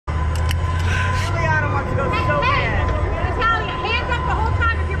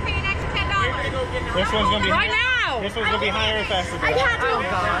one's gonna be right now. This one's gonna be higher and faster. I can't do Oh it.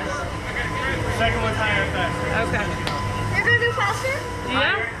 gosh. Second one's higher and faster. Okay. They're gonna do faster?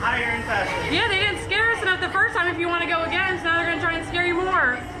 Yeah. Higher and faster. Yeah, they didn't scare us enough the first time if you want to go again, so now they're gonna try and scare you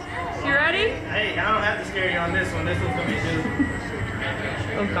more. You ready? Hey, I don't have to scare you on this one. This one's gonna be two.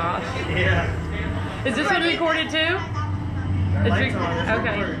 Oh gosh. Yeah. Is this one recorded too? Lights on. It's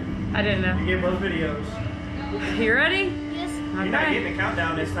Okay. recorded. I didn't know. You get both videos. You ready? Yes. You're not getting a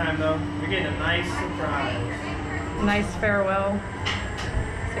countdown this time though. You're getting a nice surprise. Nice farewell.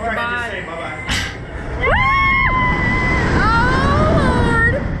 Say Or I can just goodbye. say bye-bye. Oh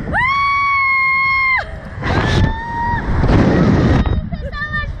Lord! So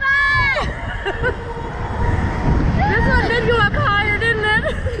much fun! This one did go up higher, didn't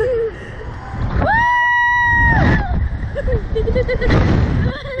it?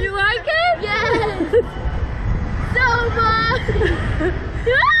 You like it? Yes! So much!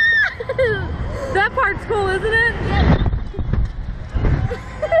 That part's cool, isn't it?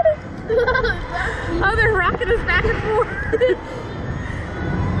 Oh, they're rocking us back and forth.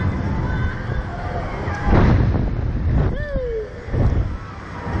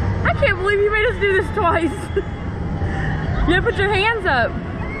 I can't believe you made us do this twice. Yeah, put your hands up.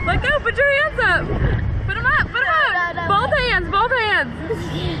 Let go, put your hands up. Put them up, put them up. No. Both hands, both hands.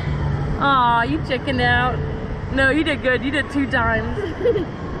 Aw, you chickened out. No, you did good. You did 2 times.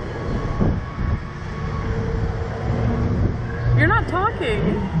 You're not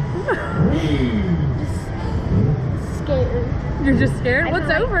talking. Scared. You're just scared? What's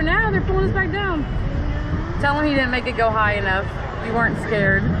over now? They're pulling us back down. Tell him he didn't make it go high enough. You weren't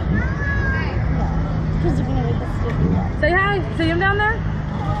scared. Because they're gonna make us stupid. Say hi. See him down there?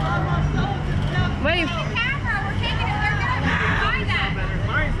 Wave. Camera, we're taking it. They're gonna buy that.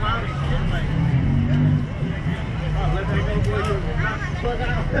 Mine's loud as shit, like. Oh, let me go for you.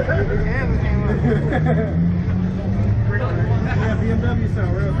 Yeah, BMW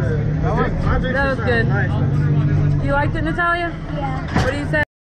sound real good. That was good. Nice. You liked it, Natalia? Yeah. What do you say?